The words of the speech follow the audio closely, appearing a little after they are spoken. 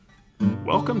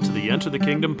Welcome to the Enter the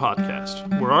Kingdom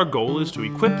podcast, where our goal is to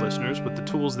equip listeners with the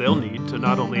tools they'll need to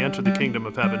not only enter the kingdom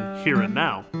of heaven here and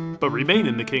now, but remain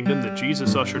in the kingdom that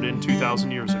Jesus ushered in 2,000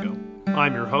 years ago.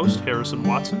 I'm your host, Harrison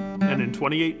Watson, and in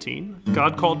 2018,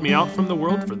 God called me out from the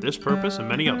world for this purpose and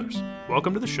many others.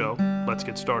 Welcome to the show. Let's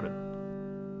get started.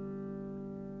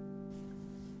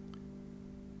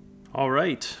 All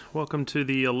right, welcome to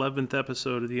the 11th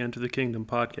episode of the Enter the Kingdom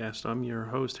podcast. I'm your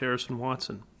host, Harrison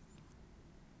Watson.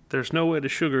 There's no way to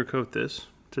sugarcoat this.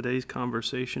 Today's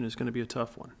conversation is going to be a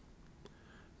tough one.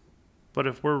 But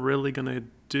if we're really going to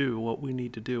do what we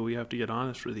need to do, we have to get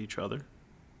honest with each other.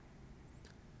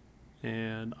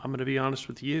 And I'm going to be honest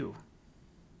with you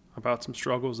about some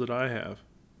struggles that I have.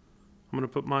 I'm going to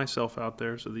put myself out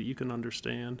there so that you can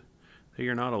understand that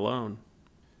you're not alone.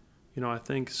 You know, I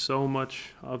think so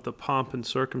much of the pomp and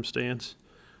circumstance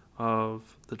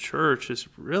of the church has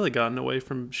really gotten away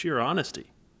from sheer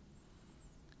honesty.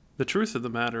 The truth of the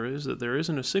matter is that there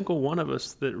isn't a single one of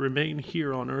us that remain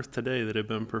here on earth today that have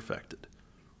been perfected.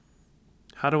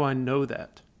 How do I know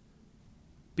that?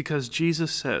 Because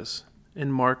Jesus says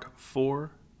in Mark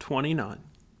 4:29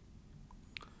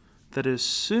 that as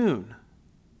soon,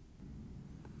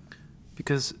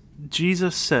 because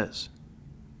Jesus says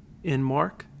in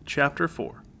Mark chapter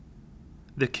 4,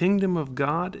 the kingdom of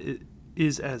God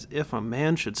is as if a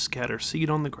man should scatter seed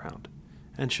on the ground,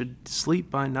 and should sleep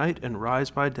by night and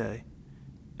rise by day,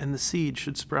 and the seed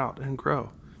should sprout and grow.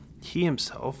 He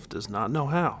himself does not know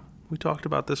how. We talked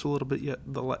about this a little bit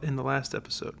in the last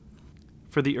episode.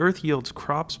 For the earth yields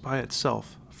crops by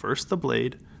itself, first the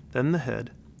blade, then the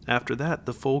head, after that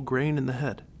the full grain in the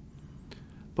head.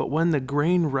 But when the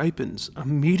grain ripens,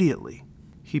 immediately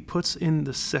he puts in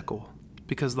the sickle,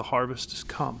 because the harvest is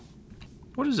come.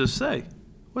 What does this say?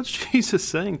 What's Jesus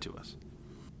saying to us?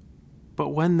 But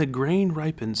when the grain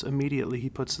ripens, immediately he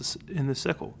puts this in the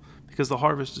sickle, because the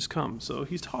harvest has come. So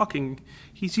he's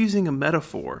using a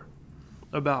metaphor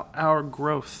about our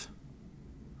growth.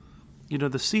 You know,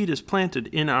 the seed is planted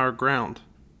in our ground.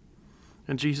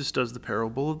 And Jesus does the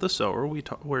parable of the sower,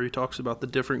 where he talks about the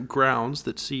different grounds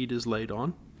that seed is laid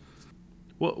on.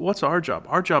 What's our job?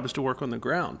 Our job is to work on the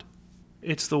ground.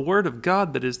 It's the word of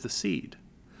God that is the seed,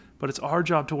 but it's our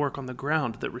job to work on the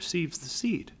ground that receives the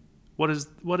seed. What is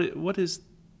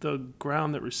the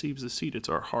ground that receives the seed? It's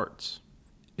our hearts.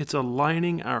 It's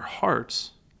aligning our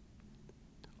hearts,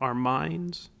 our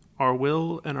minds, our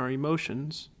will, and our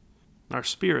emotions, our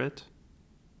spirit,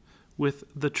 with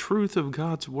the truth of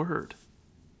God's word.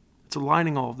 It's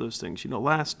aligning all of those things. You know,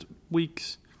 last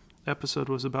week's episode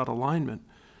was about alignment,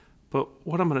 but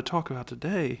what I'm going to talk about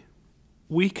today,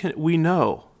 we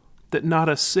know that not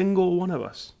a single one of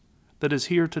us that is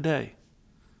here today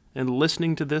and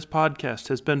listening to this podcast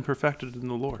has been perfected in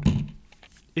the Lord.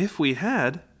 If we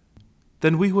had,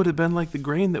 then we would have been like the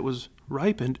grain that was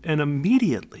ripened, and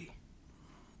immediately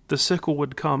the sickle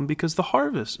would come because the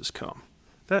harvest has come.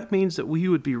 That means that we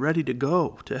would be ready to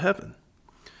go to heaven.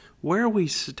 Where we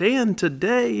stand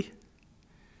today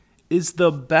is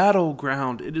the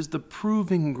battleground. It is the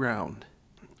proving ground.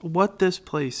 What this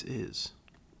place is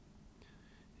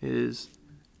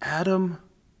Adam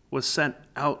was sent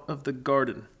out of the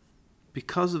garden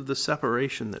because of the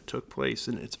separation that took place,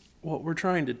 and it's what we're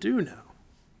trying to do now.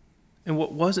 And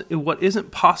what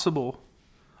isn't possible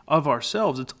of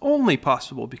ourselves, it's only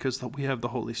possible because we have the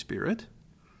Holy Spirit,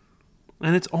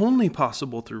 and it's only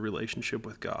possible through relationship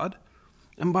with God.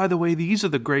 And by the way, this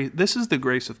is the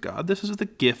grace of God. This is the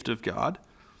gift of God,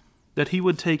 that he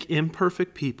would take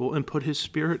imperfect people and put his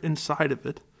Spirit inside of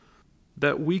it,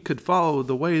 that we could follow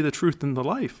the way, the truth, and the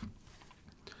life.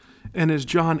 And as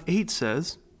John 8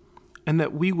 says, and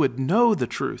that we would know the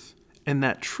truth, and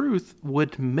that truth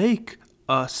would make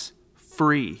us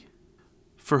free.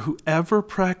 For whoever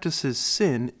practices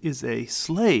sin is a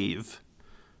slave,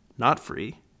 not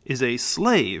free, is a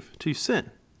slave to sin.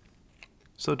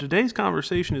 So today's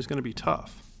conversation is going to be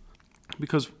tough,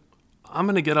 because I'm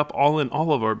going to get up all in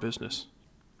all of our business,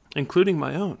 including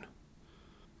my own.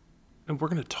 And we're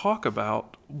going to talk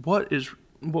about what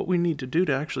we need to do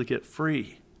to actually get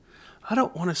free. I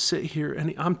don't want to sit here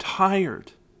I'm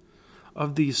tired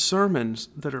of these sermons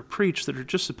that are preached that are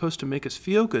just supposed to make us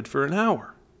feel good for an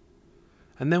hour.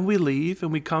 And then we leave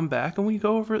and we come back and we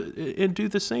go over and do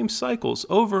the same cycles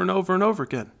over and over and over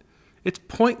again. It's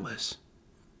pointless.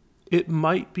 It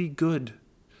might be good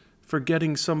for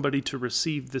getting somebody to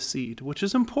receive the seed, which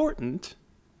is important.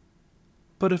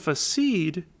 But if a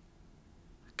seed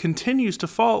continues to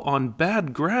fall on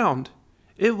bad ground,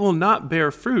 it will not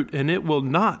bear fruit, and it will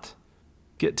not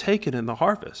get taken in the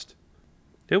harvest.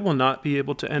 It will not be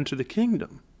able to enter the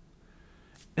kingdom.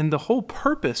 And the whole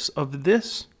purpose of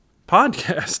this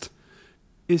podcast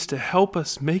is to help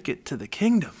us make it to the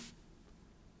kingdom.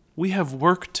 We have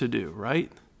work to do,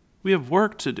 right? We have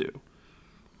work to do.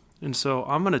 And so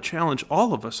I'm going to challenge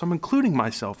all of us. I'm including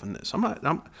myself in this.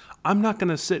 I'm not going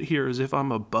to sit here as if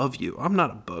I'm above you. I'm not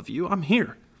above you. I'm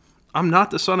here. I'm not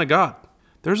the Son of God.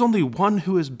 There's only one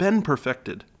who has been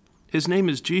perfected. His name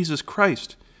is Jesus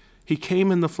Christ. He came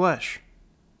in the flesh.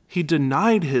 He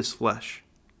denied his flesh,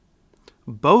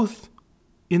 both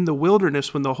in the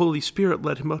wilderness when the Holy Spirit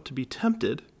led him up to be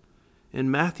tempted in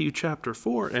Matthew chapter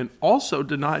 4, and also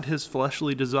denied his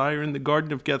fleshly desire in the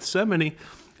Garden of Gethsemane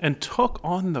and took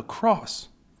on the cross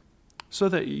so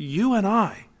that you and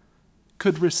I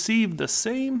could receive the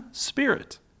same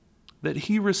Spirit that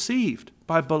he received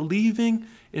by believing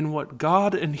in what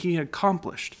God and he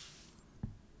accomplished,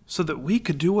 so that we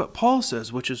could do what Paul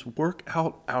says, which is work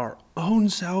out our own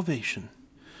salvation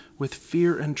with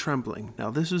fear and trembling.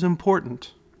 Now, this is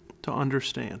important to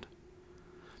understand.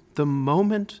 The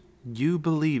moment you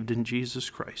believed in Jesus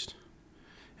Christ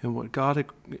and what God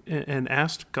and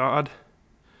asked God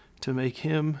to make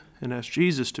him and asked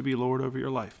Jesus to be Lord over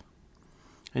your life,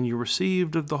 and you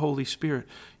received of the Holy Spirit,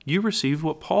 you received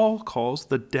what Paul calls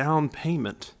the down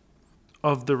payment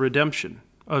of the redemption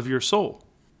of your soul.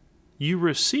 You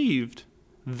received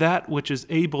that which is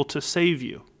able to save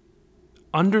you.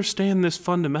 Understand this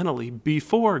fundamentally.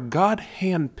 Before, God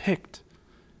handpicked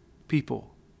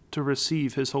people to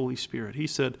receive his Holy Spirit. He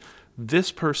said,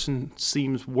 this person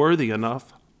seems worthy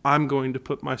enough. I'm going to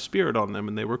put my Spirit on them.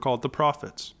 And they were called the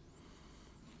prophets.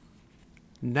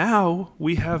 Now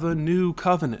we have a new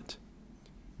covenant.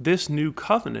 This new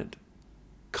covenant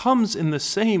comes in the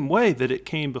same way that it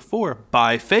came before,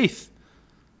 by faith,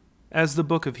 as the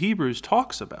book of Hebrews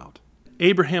talks about.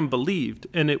 Abraham believed,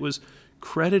 and it was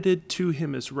credited to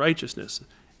him as righteousness.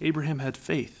 Abraham had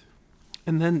faith.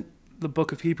 And then the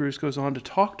book of Hebrews goes on to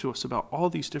talk to us about all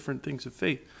these different things of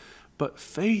faith. But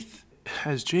faith,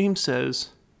 as James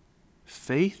says,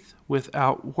 faith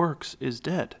without works is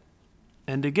dead.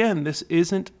 And again, this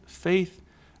isn't faith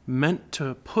meant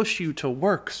to push you to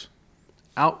works,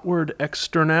 outward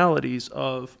externalities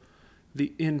of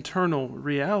the internal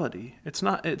reality. It's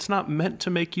not meant to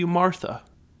make you Martha.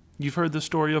 You've heard the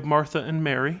story of Martha and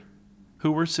Mary,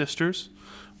 who were sisters.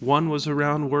 One was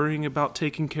around worrying about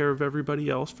taking care of everybody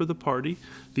else for the party.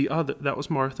 The other, that was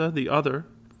Martha. The other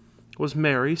was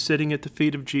Mary, sitting at the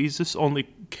feet of Jesus, only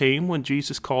came when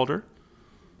Jesus called her.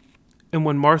 And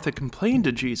when Martha complained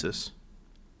to Jesus,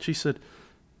 she said,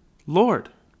 Lord,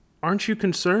 aren't you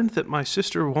concerned that my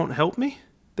sister won't help me?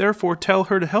 Therefore, tell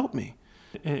her to help me.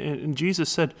 And Jesus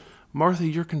said, Martha,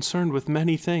 you're concerned with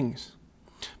many things,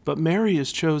 but Mary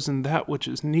has chosen that which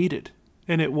is needed,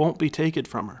 and it won't be taken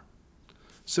from her.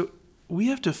 So we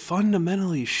have to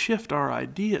fundamentally shift our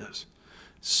ideas.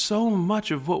 So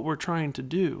much of what we're trying to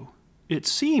do, it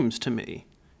seems to me,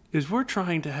 is we're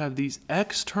trying to have these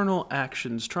external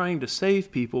actions trying to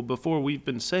save people before we've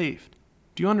been saved.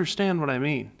 Do you understand what I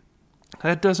mean?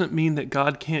 That doesn't mean that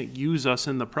God can't use us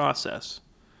in the process,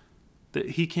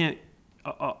 that he can't,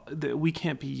 that we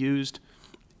can't be used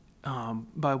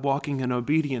by walking in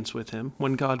obedience with him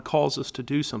when God calls us to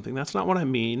do something. That's not what I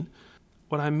mean.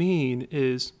 What I mean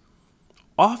is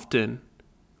often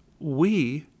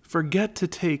we forget to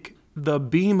take the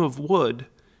beam of wood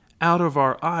out of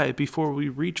our eye before we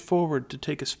reach forward to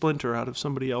take a splinter out of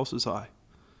somebody else's eye.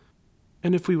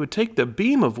 And if we would take the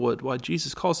beam of wood, why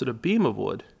Jesus calls it a beam of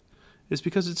wood, is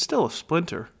because it's still a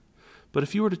splinter. But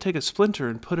if you were to take a splinter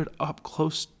and put it up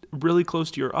close, really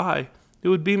close to your eye, it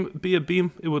would be a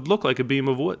beam. It would look like a beam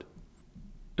of wood.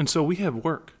 And so we have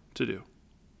work to do.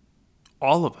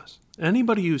 All of us.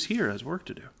 Anybody who's here has work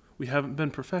to do. We haven't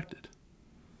been perfected.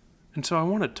 And so I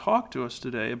want to talk to us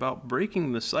today about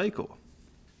breaking the cycle.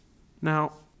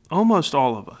 Now, almost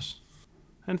all of us,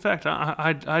 in fact,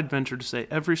 I'd venture to say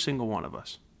every single one of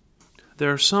us,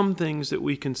 there are some things that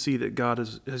we can see that God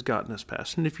has gotten us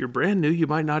past. And if you're brand new, you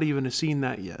might not even have seen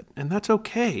that yet. And that's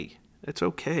okay. It's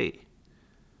okay.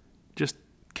 Just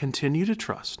continue to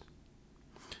trust.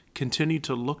 Continue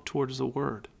to look towards the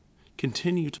Word.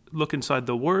 Continue to look inside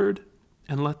the Word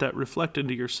and let that reflect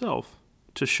into yourself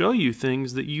to show you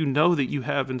things that you know that you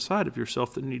have inside of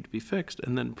yourself that need to be fixed,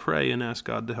 and then pray and ask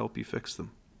God to help you fix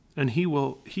them. And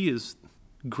He is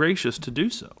gracious to do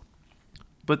so.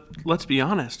 But let's be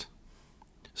honest.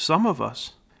 Some of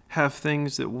us have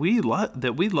things that we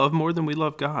love more than we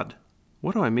love God.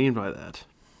 What do I mean by that?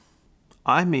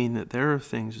 I mean that there are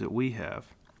things that we have.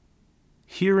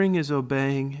 Hearing is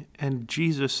obeying, and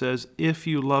Jesus says, if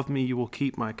you love me, you will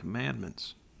keep my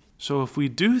commandments. So if we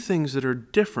do things that are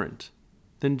different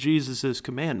than Jesus'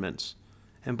 commandments,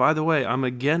 And by the way, I'm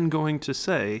again going to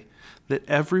say that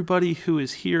everybody who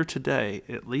is here today,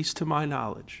 at least to my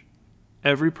knowledge,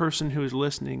 every person who is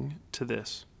listening to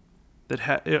this,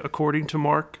 that according to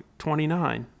Mark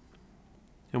 29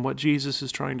 and what Jesus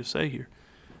is trying to say here,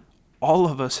 all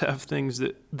of us have things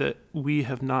that we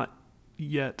have not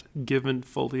yet given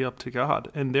fully up to God.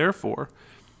 And therefore,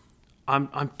 I'm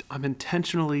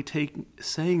intentionally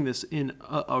saying this in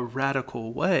a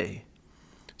radical way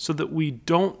so that we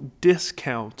don't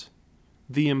discount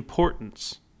the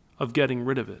importance of getting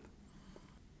rid of it.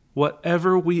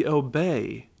 Whatever we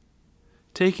obey,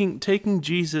 taking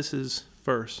Jesus's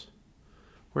verse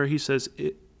where he says,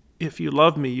 if you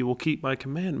love me, you will keep my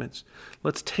commandments.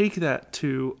 Let's take that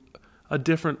to a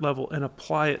different level and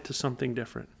apply it to something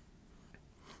different.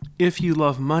 If you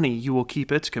love money, you will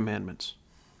keep its commandments.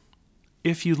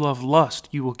 If you love lust,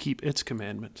 you will keep its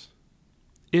commandments.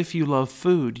 If you love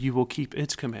food, you will keep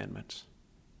its commandments.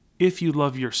 If you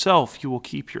love yourself, you will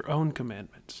keep your own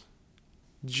commandments.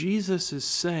 Jesus is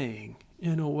saying,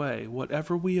 in a way,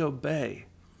 whatever we obey,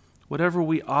 whatever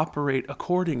we operate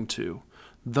according to,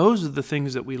 those are the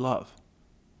things that we love.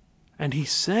 And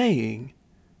he's saying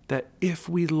that if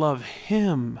we love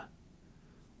him,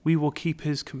 we will keep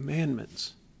his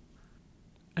commandments.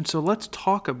 And so let's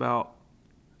talk about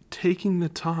taking the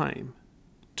time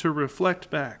to reflect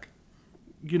back.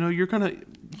 You know, you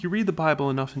read the Bible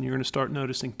enough and you're going to start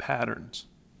noticing patterns.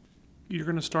 You're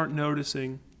going to start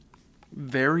noticing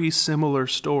very similar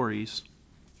stories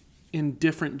in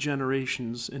different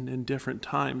generations and in different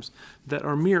times that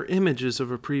are mere images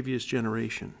of a previous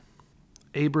generation.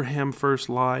 Abraham first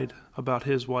lied about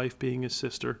his wife being his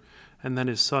sister, and then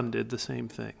his son did the same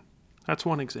thing. That's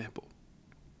one example.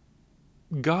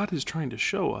 God is trying to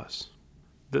show us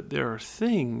that there are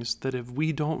things that if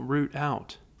we don't root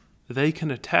out, they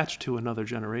can attach to another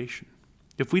generation.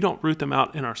 If we don't root them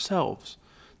out in ourselves,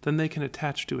 then they can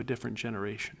attach to a different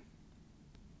generation.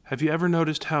 Have you ever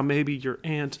noticed how maybe your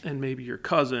aunt and maybe your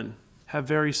cousin have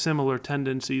very similar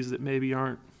tendencies that maybe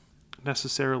aren't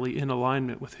necessarily in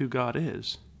alignment with who God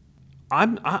is?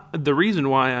 The reason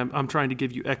why I'm trying to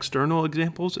give you external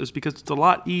examples is because it's a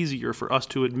lot easier for us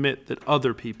to admit that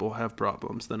other people have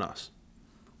problems than us.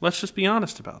 Let's just be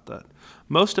honest about that.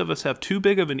 Most of us have too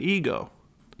big of an ego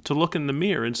to look in the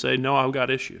mirror and say, no, I've got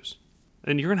issues.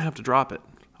 And you're going to have to drop it.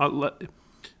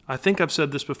 I think I've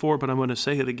said this before, but I'm going to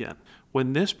say it again.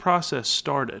 When this process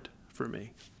started for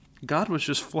me, God was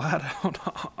just flat out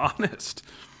honest.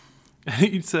 And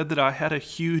he said that I had a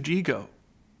huge ego.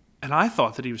 And I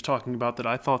thought that he was talking about that.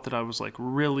 I thought that I was like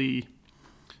really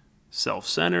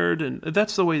self-centered. And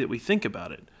that's the way that we think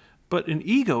about it. But an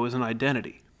ego is an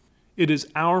identity. It is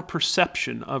our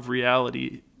perception of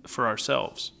reality for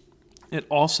ourselves. It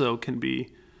also can be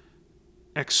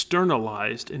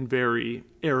externalized in very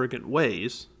arrogant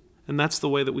ways. And that's the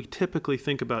way that we typically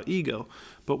think about ego.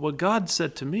 But what God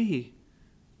said to me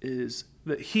is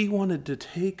that he wanted to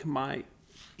take my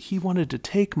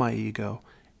ego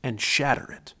and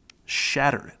shatter it.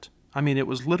 Shatter it. I mean, it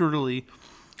was literally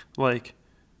like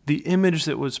the image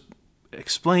that was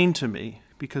explained to me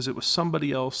because it was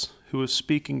somebody else who was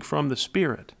speaking from the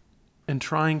Spirit and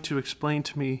trying to explain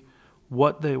to me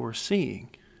what they were seeing.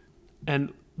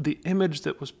 And the image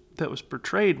that was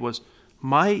portrayed was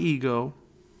my ego,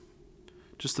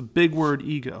 just the big word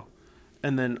ego,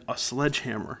 and then a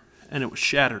sledgehammer, and it was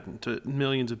shattered into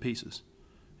millions of pieces,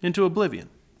 into oblivion.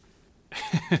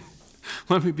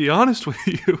 Let me be honest with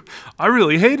you, I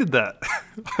really hated that.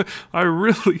 I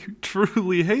really,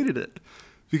 truly hated it,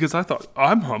 because I thought,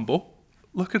 I'm humble.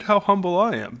 Look at how humble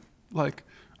I am. Like,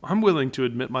 I'm willing to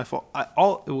admit my fault.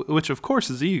 Which, of course,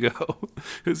 is ego.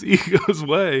 It's ego's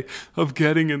way of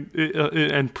getting in,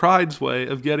 and pride's way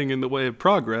of getting in the way of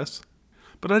progress.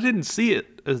 But I didn't see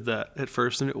it as that at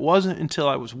first, and it wasn't until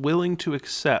I was willing to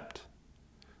accept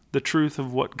the truth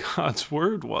of what God's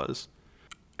word was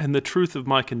and the truth of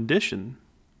my condition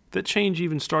that change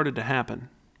even started to happen.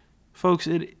 Folks,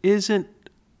 it isn't.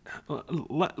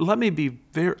 Let me be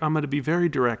I'm going to be very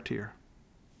direct here.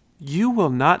 You will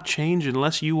not change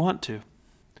unless you want to.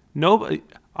 Nobody.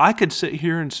 I could sit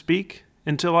here and speak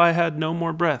until I had no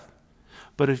more breath.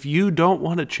 But if you don't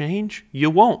want to change,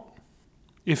 you won't.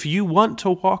 If you want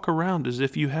to walk around as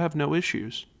if you have no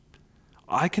issues,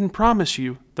 I can promise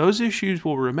you those issues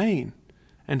will remain,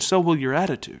 and so will your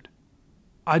attitude.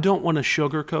 I don't want to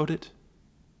sugarcoat it,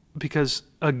 because,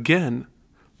 again,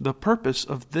 the purpose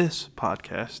of this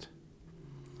podcast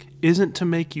isn't to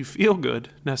make you feel good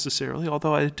necessarily,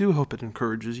 although I do hope it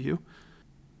encourages you.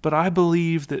 But I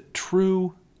believe that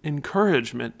true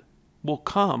encouragement will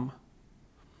come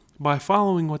by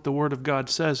following what the Word of God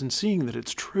says and seeing that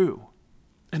it's true.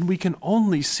 And we can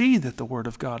only see that the Word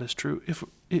of God is true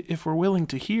if we're willing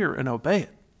to hear and obey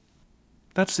it.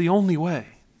 That's the only way.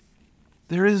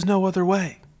 There is no other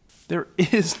way. There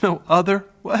is no other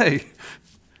way.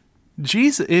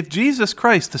 If Jesus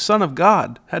Christ, the Son of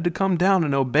God, had to come down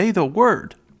and obey the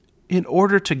Word in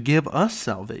order to give us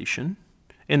salvation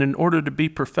and in order to be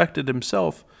perfected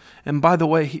himself, and by the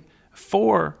way,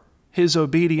 for his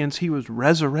obedience he was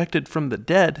resurrected from the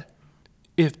dead.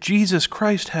 If Jesus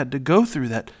Christ had to go through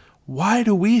that, why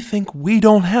do we think we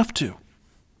don't have to?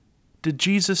 Did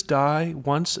Jesus die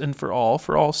once and for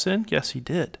all sin? Yes, he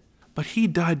did. But he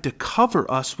died to cover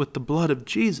us with the blood of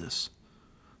Jesus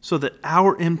so that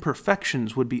our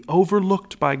imperfections would be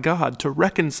overlooked by God to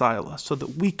reconcile us so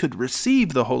that we could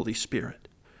receive the Holy Spirit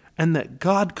and that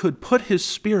God could put his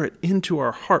Spirit into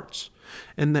our hearts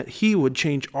and that he would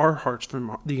change our hearts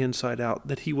from the inside out,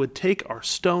 that he would take our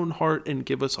stone heart and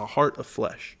give us a heart of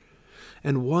flesh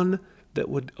and one that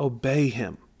would obey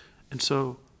him. And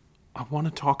so I want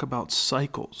to talk about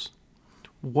cycles.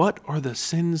 What are the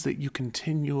sins that you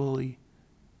continually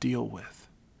deal with?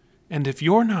 And if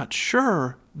you're not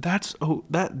sure, that's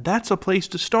a place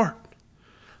to start.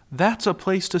 That's a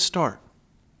place to start.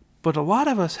 But a lot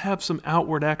of us have some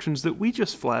outward actions that we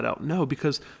just flat out know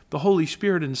because the Holy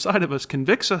Spirit inside of us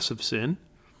convicts us of sin.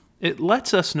 It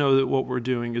lets us know that what we're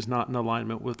doing is not in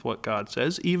alignment with what God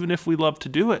says, even if we love to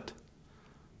do it.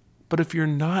 But if you're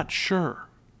not sure,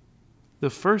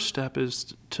 the first step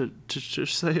is to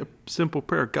just say a simple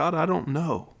prayer. God, I don't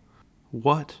know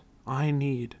what I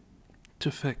need to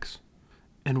fix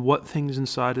and what things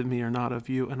inside of me are not of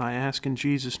you. And I ask in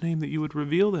Jesus' name that you would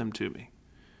reveal them to me.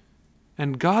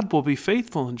 And God will be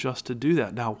faithful and just to do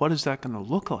that. Now, what is that going to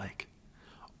look like?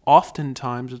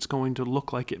 Oftentimes, it's going to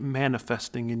look like it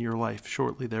manifesting in your life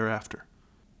shortly thereafter.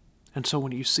 And so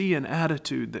when you see an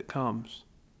attitude that comes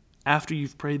after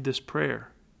you've prayed this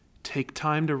prayer, take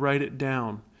time to write it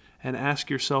down and ask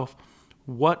yourself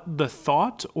what the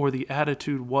thought or the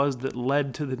attitude was that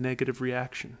led to the negative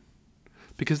reaction.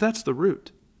 Because that's the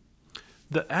root.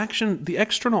 The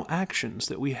external actions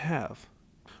that we have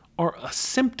are a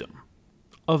symptom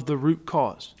of the root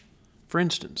cause. For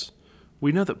instance,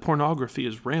 we know that pornography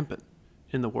is rampant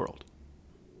in the world.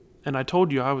 And I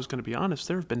told you I was going to be honest.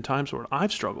 There have been times where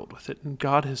I've struggled with it, and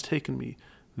God has taken me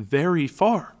very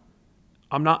far.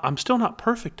 I'm still not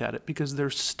perfect at it because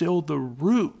there's still the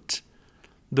root.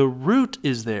 The root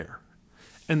is there.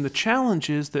 And the challenge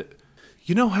is that,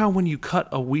 you know how when you cut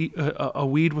a weed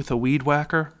with a weed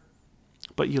whacker,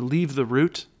 but you leave the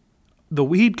root, the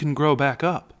weed can grow back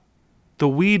up. The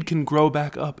weed can grow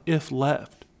back up if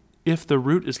the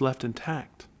root is left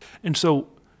intact. And so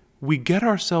we get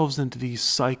ourselves into these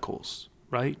cycles,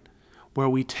 right? Where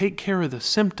we take care of the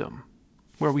symptom,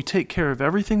 where we take care of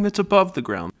everything that's above the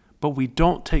ground, but we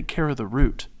don't take care of the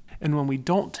root. And when we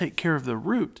don't take care of the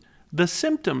root, the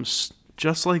symptoms,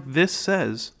 just like this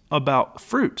says about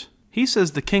fruit. He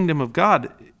says the kingdom of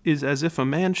God is as if a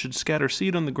man should scatter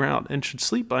seed on the ground and should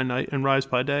sleep by night and rise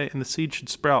by day, and the seed should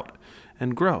sprout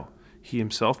and grow. He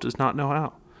himself does not know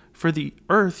how. For the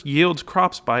earth yields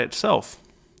crops by itself.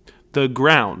 The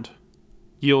ground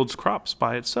yields crops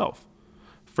by itself.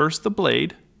 First the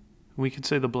blade, we could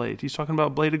say the blade. He's talking about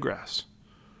a blade of grass.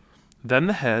 Then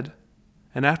the head,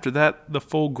 and after that, the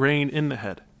full grain in the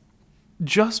head.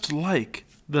 Just like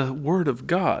the Word of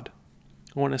God,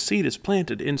 when a seed is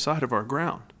planted inside of our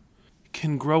ground,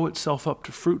 can grow itself up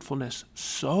to fruitfulness,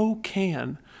 so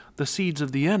can the seeds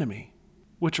of the enemy,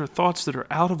 which are thoughts that are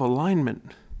out of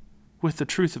alignment with the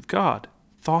truth of God.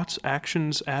 Thoughts,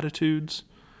 actions, attitudes,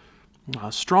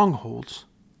 strongholds.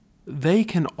 They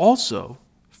can also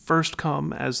first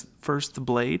come as first the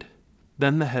blade,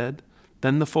 then the head,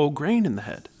 then the full grain in the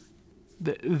head.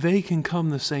 They can come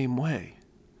the same way.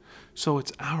 So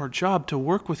it's our job to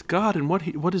work with God. And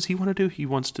what does he want to do? He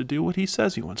wants to do what he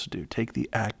says he wants to do. Take the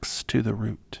axe to the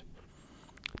root.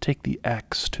 Take the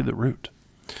axe to the root.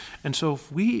 And so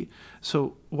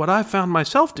what I found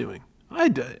myself doing,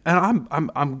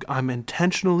 I'm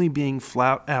intentionally being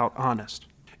flat out honest,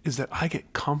 is that I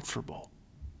get comfortable.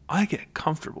 I get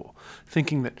comfortable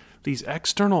thinking that these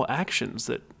external actions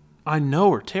that I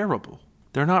know are terrible,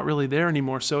 they're not really there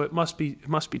anymore, so it must be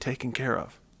taken care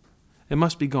of. It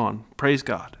must be gone. Praise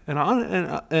God. And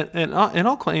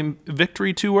I'll claim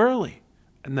victory too early.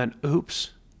 And then,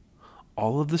 oops,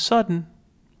 all of a sudden,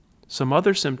 some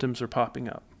other symptoms are popping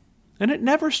up. And it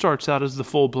never starts out as the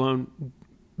full-blown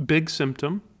big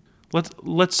symptom.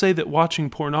 Let's say that watching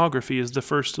pornography is the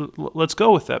first. Let's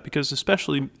go with that, because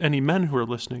especially any men who are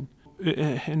listening,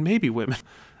 and maybe women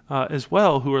as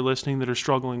well who are listening that are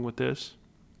struggling with this,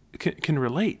 can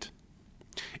relate.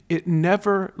 It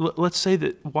never. Let's say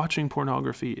that watching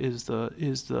pornography is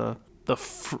the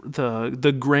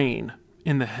grain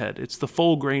in the head. It's the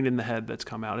full grain in the head that's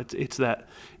come out. It's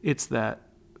that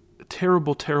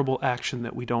terrible action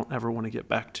that we don't ever want to get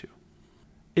back to.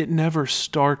 It never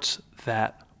starts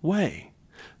that way.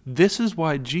 This is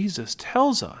why Jesus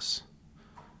tells us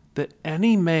that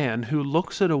any man who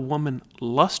looks at a woman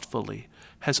lustfully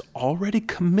has already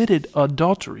committed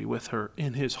adultery with her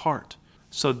in his heart.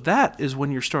 So that is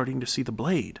when you're starting to see the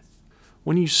blade.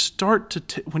 When you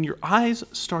when your eyes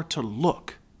start to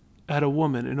look at a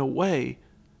woman in a way,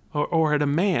 or at a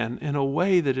man in a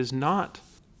way that is not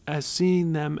as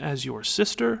seeing them as your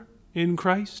sister in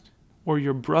Christ, or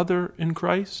your brother in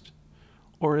Christ,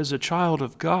 or as a child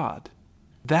of God,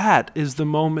 that is the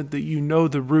moment that you know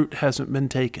the root hasn't been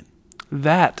taken.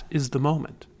 That is the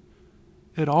moment.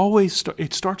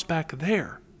 It starts back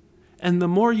there. And the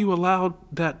more you allow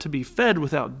that to be fed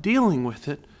without dealing with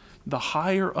it, the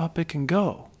higher up it can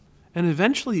go. And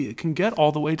eventually it can get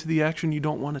all the way to the action you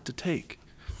don't want it to take.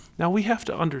 Now we have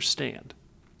to understand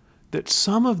that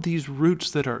some of these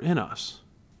roots that are in us,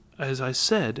 as I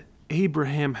said,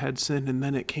 Abraham had sinned and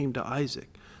then it came to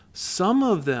Isaac. Some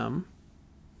of them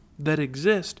that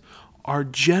exist are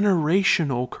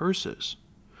generational curses.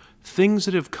 Things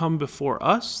that have come before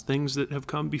us, things that have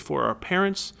come before our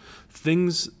parents,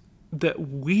 things that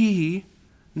we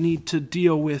need to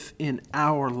deal with in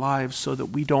our lives so that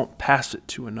we don't pass it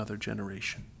to another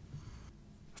generation.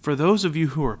 For those of you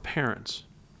who are parents,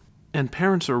 and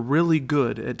parents are really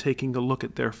good at taking a look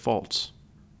at their faults,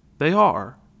 they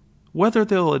are, whether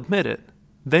they'll admit it,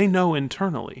 they know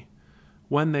internally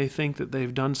when they think that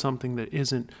they've done something that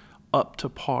isn't up to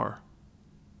par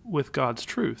with God's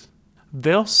truth.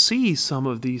 They'll see some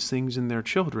of these things in their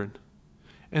children,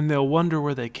 and they'll wonder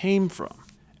where they came from.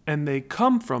 And they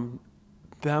come from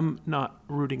them not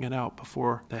rooting it out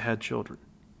before they had children.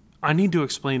 I need to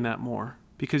explain that more,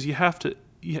 because you have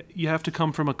to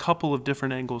come from a couple of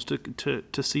different angles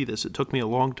to see this. It took me a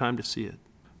long time to see it.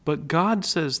 But God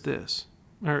says this,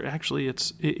 or actually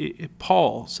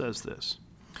Paul says this,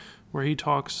 where he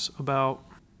talks about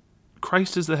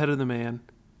Christ is the head of the man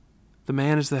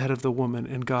is the head of the woman,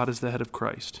 and God is the head of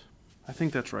Christ. I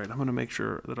think that's right. I'm going to make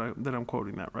sure that I'm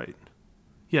quoting that right.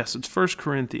 Yes, it's 1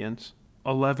 Corinthians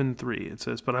 11:3. It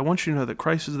says, "But I want you to know that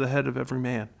Christ is the head of every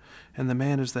man, and the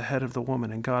man is the head of the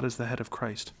woman, and God is the head of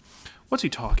Christ." What's he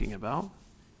talking about?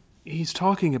 He's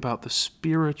talking about the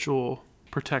spiritual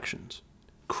protections.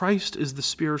 Christ is the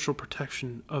spiritual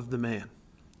protection of the man.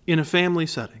 In a family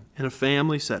setting,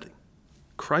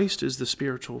 Christ is the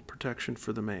spiritual protection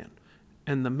for the man,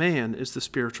 and the man is the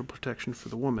spiritual protection for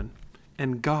the woman,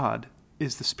 and God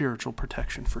is the spiritual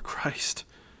protection for Christ.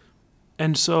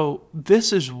 And so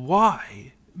this is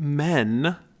why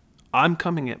men, I'm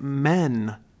coming at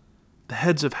men, the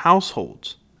heads of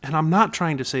households, and I'm not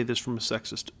trying to say this from a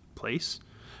sexist place,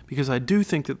 because I do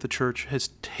think that the church has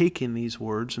taken these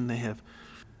words and they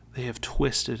have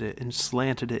twisted it and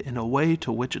slanted it in a way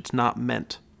to which it's not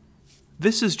meant.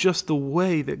 This is just the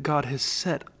way that God has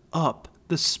set up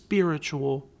the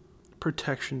spiritual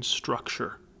protection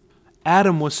structure.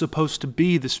 Adam was supposed to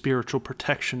be the spiritual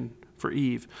protection for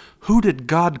Eve. Who did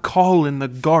God call in the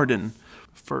garden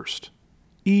first?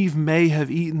 Eve may have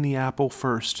eaten the apple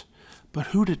first, but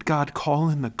who did God call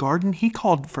in the garden? He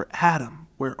called for Adam.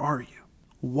 Where are you?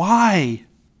 Why?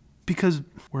 Because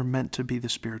we're meant to be the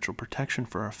spiritual protection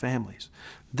for our families.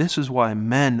 This is why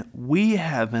men, we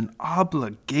have an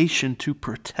obligation to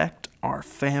protect our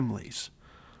families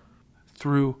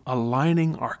through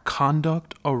aligning our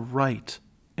conduct aright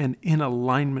and in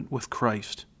alignment with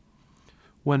Christ.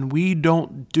 When we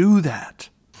don't do that,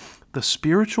 the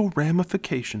spiritual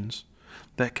ramifications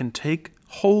that can take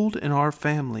hold in our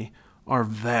family are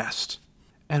vast.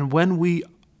 And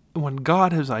when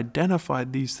God has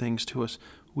identified these things to us,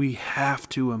 we have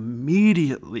to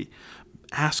immediately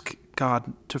ask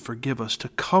God to forgive us, to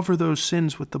cover those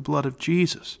sins with the blood of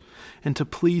Jesus, and to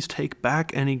please take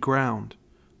back any ground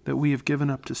that we have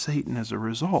given up to Satan as a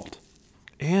result,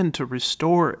 and to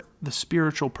restore the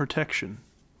spiritual protection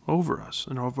over us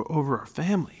and over our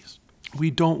families.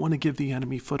 We don't want to give the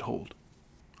enemy foothold.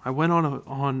 I went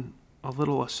on a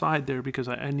little aside there because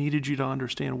I needed you to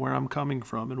understand where I'm coming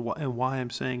from and why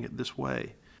I'm saying it this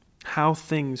way. How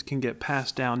things can get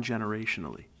passed down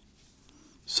generationally.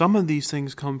 Some of these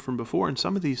things come from before, and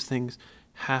some of these things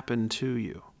happen to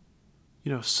you.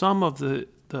 You know, some of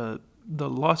the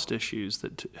lust issues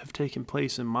that have taken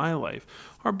place in my life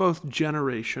are both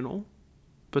generational,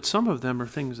 but some of them are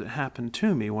things that happened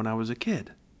to me when I was a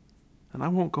kid. And I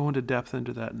won't go into depth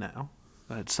into that now.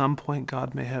 But at some point,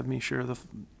 God may have me share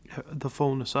the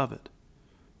fullness of it.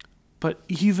 But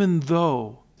even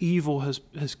though evil has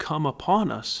come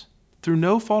upon us through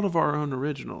no fault of our own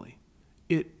originally,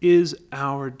 it is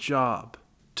our job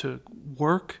to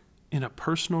work in a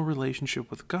personal relationship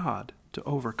with God to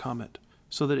overcome it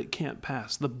so that it can't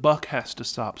pass. The buck has to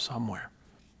stop somewhere.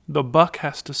 The buck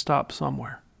has to stop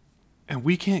somewhere. And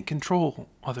we can't control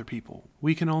other people.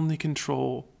 We can only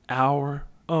control our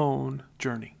own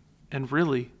journey. And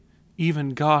really, even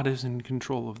God is in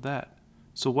control of that.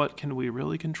 So what can we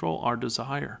really control? Our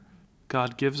desire.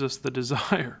 God gives us the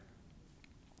desire.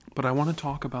 But I want to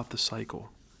talk about the cycle.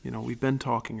 We've been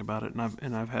talking about it,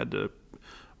 and I've had to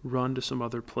run to some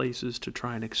other places to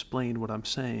try and explain what I'm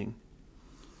saying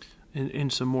in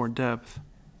some more depth.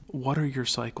 What are your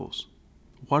cycles?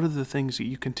 What are the things that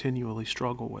you continually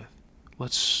struggle with?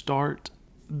 Let's start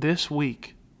this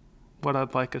week. What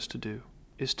I'd like us to do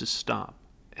is to stop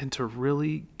and to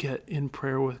really get in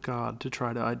prayer with God to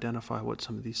try to identify what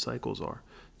some of these cycles are.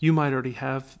 You might already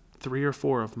have 3 or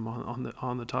 4 of them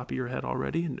on the top of your head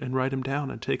already, and write them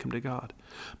down and take them to God.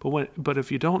 But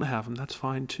if you don't have them, that's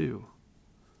fine too.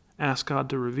 Ask God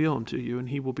to reveal them to you, and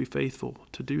He will be faithful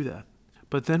to do that.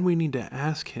 But then we need to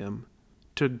ask Him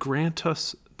to grant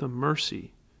us the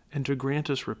mercy and to grant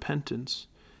us repentance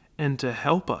and to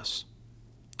help us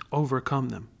overcome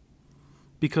them.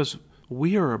 Because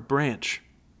we are a branch,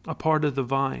 a part of the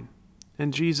vine.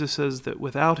 And Jesus says that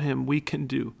without Him we can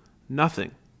do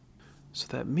nothing. So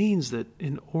that means that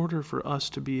in order for us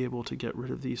to be able to get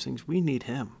rid of these things, we need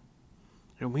Him.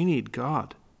 And we need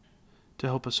God to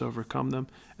help us overcome them.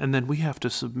 And then we have to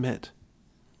submit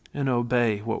and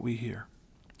obey what we hear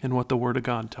and what the Word of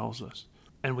God tells us.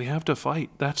 And we have to fight.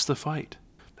 That's the fight.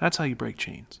 That's how you break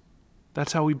chains.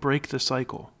 That's how we break the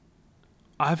cycle.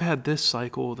 I've had this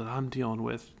cycle that I'm dealing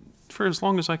with for as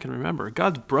long as I can remember.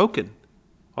 God's broken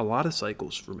a lot of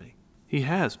cycles for me. He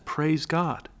has. Praise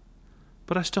God.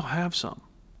 But I still have some.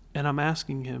 And I'm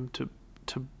asking Him to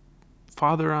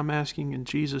Father, I'm asking in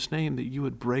Jesus' name that you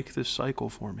would break this cycle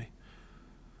for me.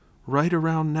 Right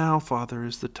around now, Father,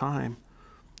 is the time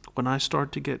when I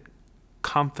start to get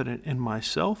confident in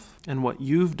myself and what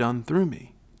you've done through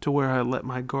me, to where I let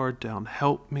my guard down.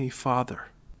 Help me, Father,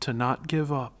 to not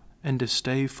give up and to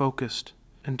stay focused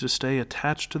and to stay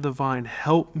attached to the vine.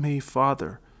 Help me,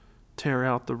 Father, tear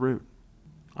out the root.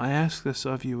 I ask this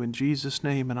of you in Jesus'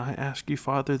 name, and I ask you,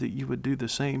 Father, that you would do the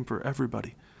same for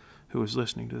everybody who is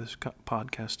listening to this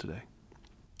podcast today.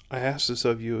 I ask this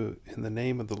of you in the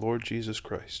name of the Lord Jesus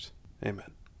Christ.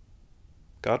 Amen.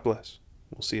 God bless.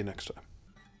 We'll see you next time.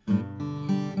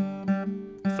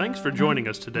 Thanks for joining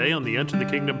us today on the Enter the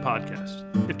Kingdom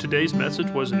podcast. If today's message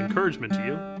was an encouragement to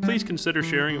you, please consider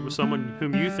sharing it with someone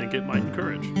whom you think it might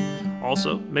encourage.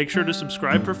 Also, make sure to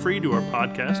subscribe for free to our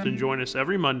podcast and join us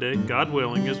every Monday, God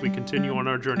willing, as we continue on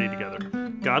our journey together.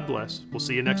 God bless. We'll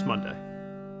see you next Monday.